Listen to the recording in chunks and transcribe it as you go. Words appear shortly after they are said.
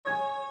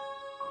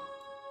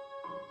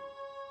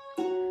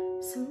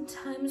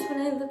Sometimes when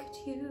I look at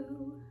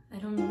you, I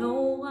don't know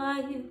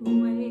why you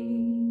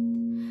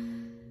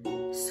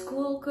wait.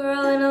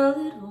 Schoolgirl in a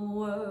little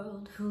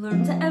world who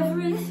learned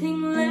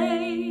everything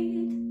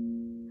late.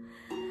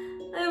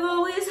 I've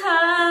always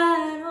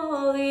had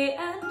all the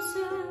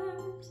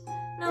answers,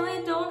 now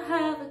I don't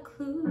have a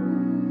clue.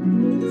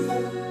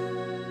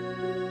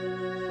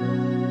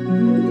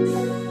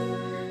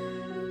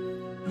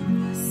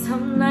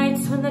 Some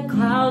nights when the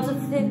clouds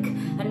are thick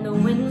and the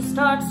wind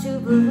starts to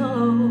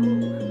blow,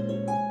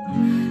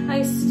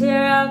 I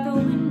stare out the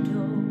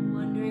window,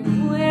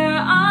 wondering where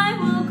I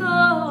will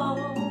go.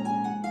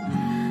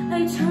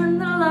 I turn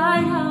the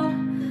light out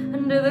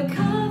under the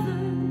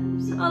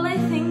covers, all I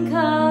think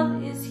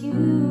of is you.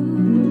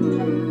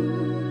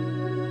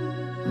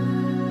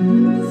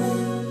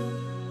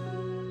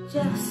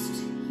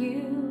 Just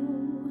you.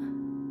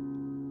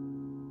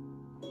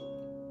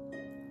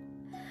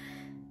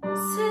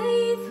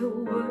 Say the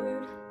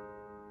word,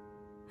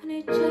 and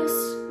I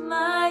just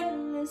might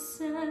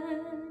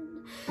listen.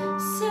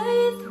 Say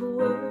the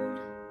word,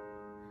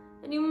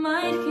 and you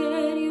might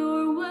get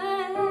your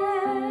way.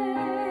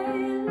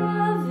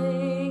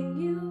 Loving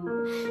you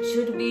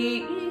should be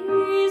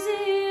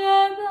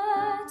easier,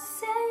 but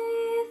say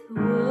the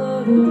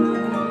word,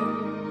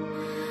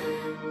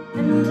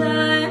 and I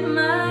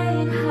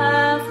might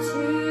have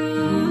to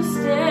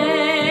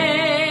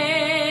stay,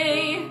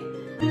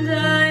 and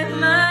I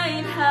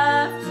might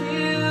have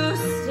to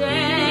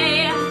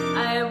stay.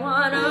 I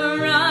wanna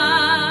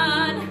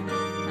run,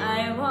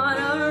 I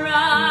wanna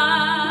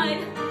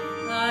ride,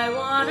 I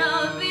wanna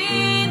be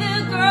the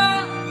girl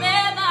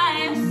there by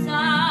your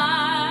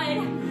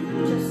side.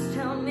 Just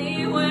tell me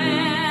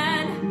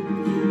when,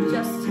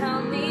 just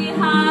tell me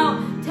how,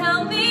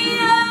 tell me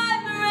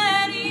I'm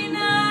ready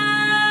now.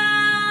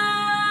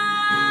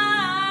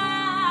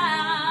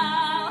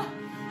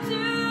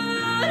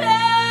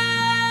 Today,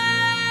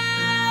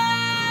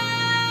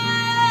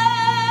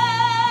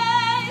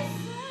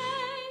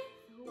 say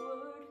the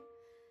word,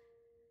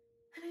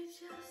 and I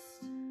just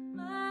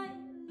might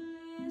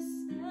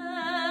listen.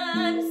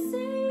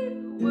 Say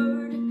the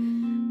word,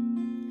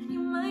 and you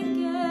might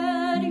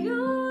get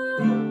your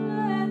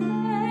way.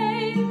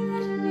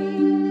 Let me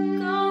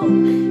go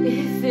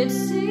if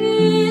it's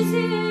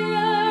easier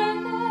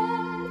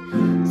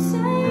than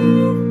say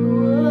the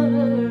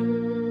word,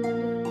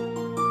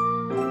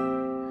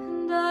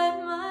 and I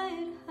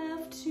might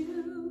have to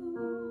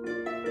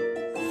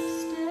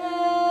stay.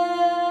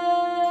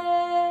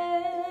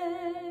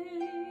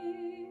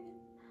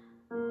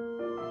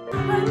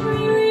 I'm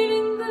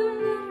rereading the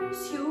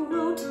letters you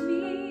wrote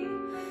me.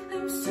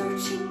 I'm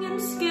searching and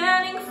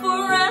scanning for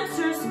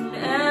answers in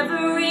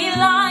every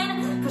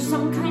line, for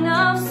some kind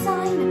of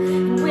sign.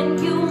 And when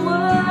you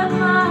were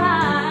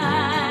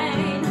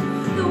mine,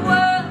 the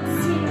world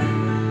seemed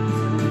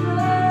to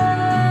burn.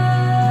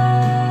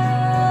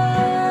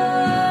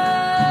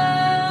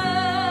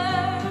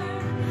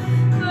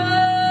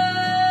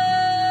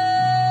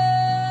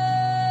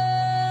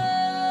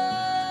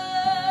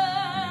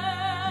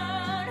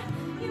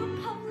 You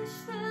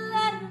published the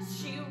letters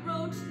she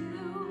wrote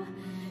you.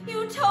 You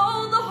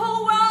told the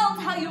whole world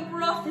how you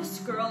brought this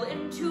girl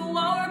into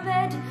our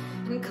bed,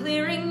 and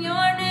clearing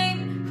your name,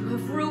 you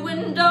have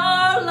ruined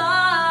our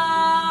lives.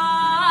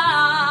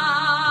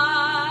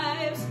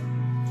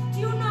 Do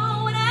you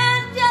know what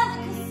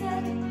Angelica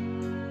said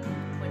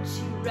when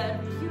she read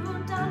what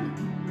you'd done?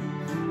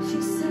 She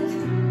said,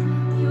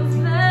 you've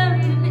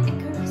married an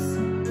Icarus.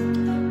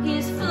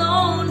 He's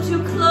flown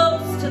too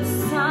close to the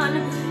sun.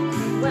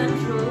 When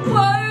your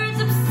words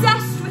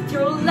obsessed with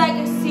your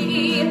legacy,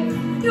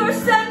 your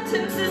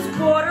sentences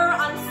border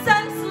on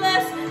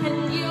senseless,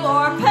 and you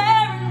are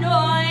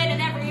paranoid in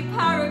every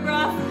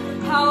paragraph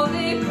how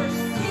they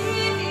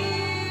perceive you.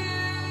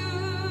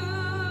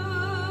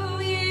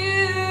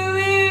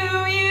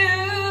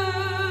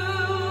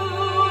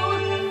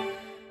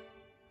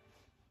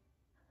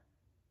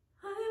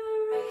 I'm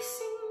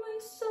erasing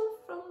myself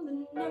from the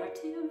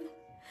narrative.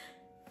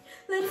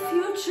 Let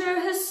future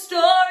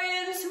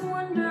historians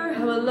wonder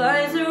how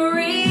Eliza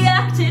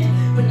reacted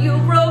when you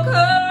broke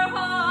her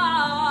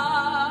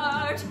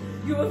heart.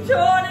 You have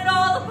torn it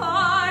all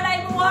apart.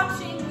 I'm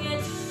watching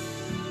it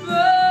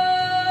burn.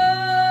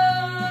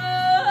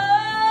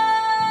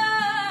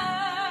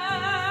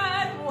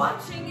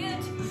 Watching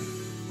it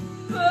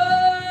burn.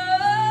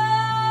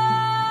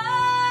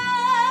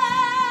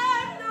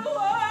 The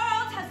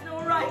world has no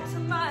right to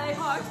my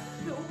heart.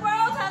 The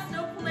world has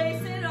no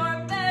place in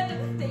our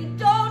bed. They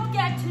don't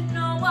get to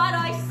know what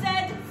I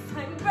said.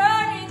 I'm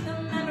burning the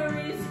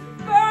memories,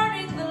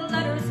 burning the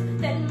letters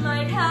that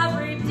might have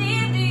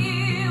redeemed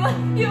you.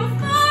 You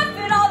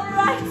forfeit all the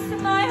rights to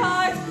my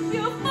heart.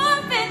 You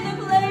forfeit the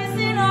place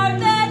in our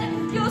bed.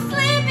 You'll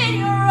sleep in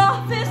your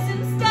office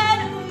instead,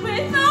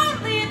 with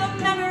only the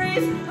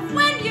memories of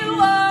when you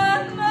were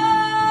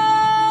mine.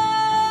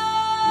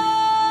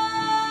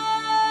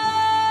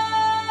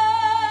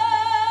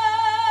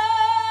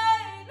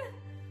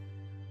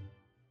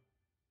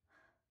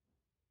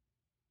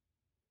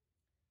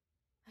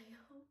 I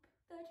hope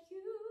that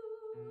you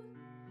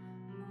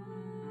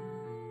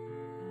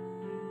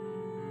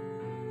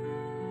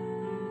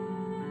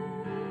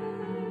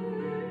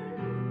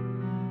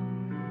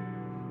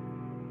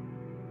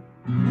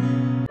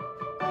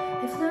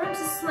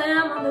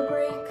slam on the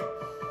brake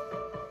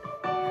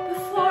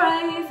before I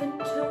even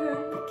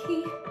turn the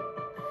key,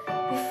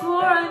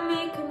 before I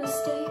make a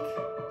mistake,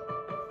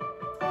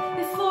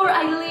 before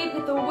I lead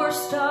with the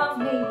worst of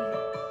me.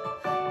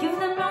 Give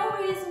them no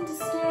reason to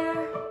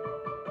stare,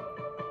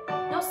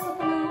 no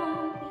slipping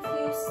up if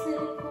you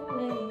slip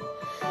away.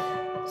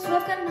 So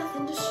I've got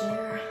nothing to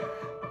share,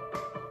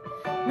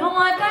 no,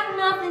 I've got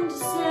nothing to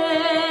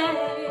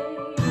say.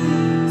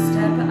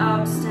 Step out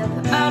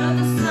of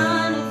the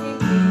sun if you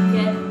keep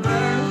getting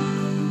burned.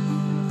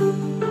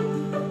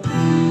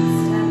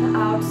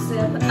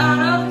 Step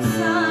out of the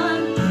sun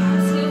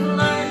because you've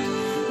learned,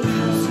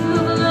 because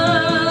you've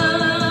learned.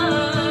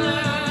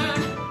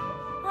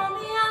 On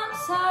the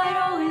outside,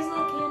 always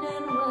looking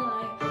in, will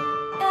I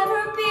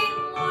ever be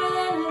more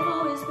than I've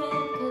always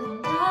been? Cause I'm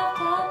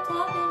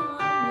tapping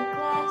on the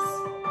glass,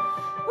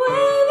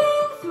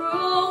 waving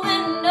through a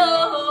window.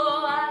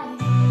 I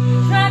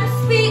try to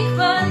speak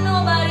but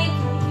nobody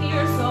can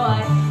hear, so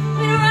I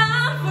wait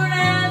around for an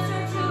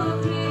answer to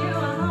appear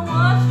when I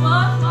watch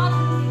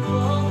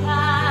people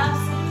pass,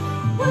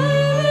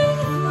 waving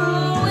through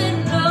a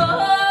window.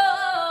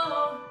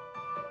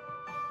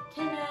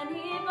 Can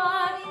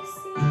anybody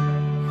see?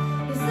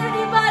 Is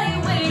anybody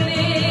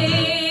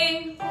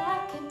waving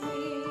back at me?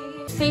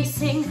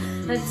 Facing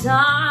a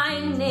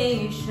dying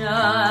nation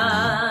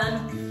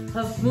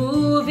of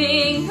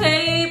moving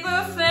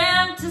paper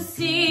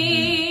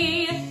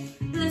fantasy,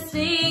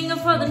 listening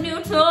for the new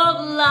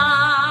told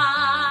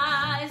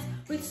lies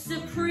with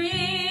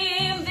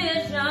supreme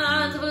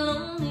visions of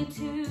lonely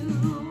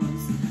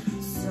twos.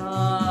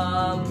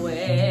 Somewhere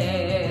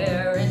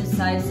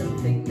inside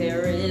something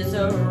there is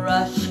a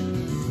rush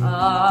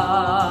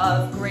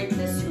of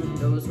greatness. Who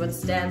knows what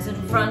stands in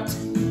front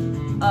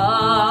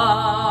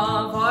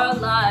of our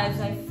lives?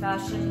 I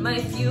fashion my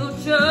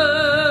future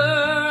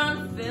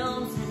on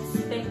films in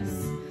space.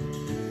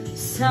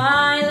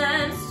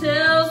 Silence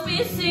tells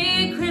me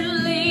secretly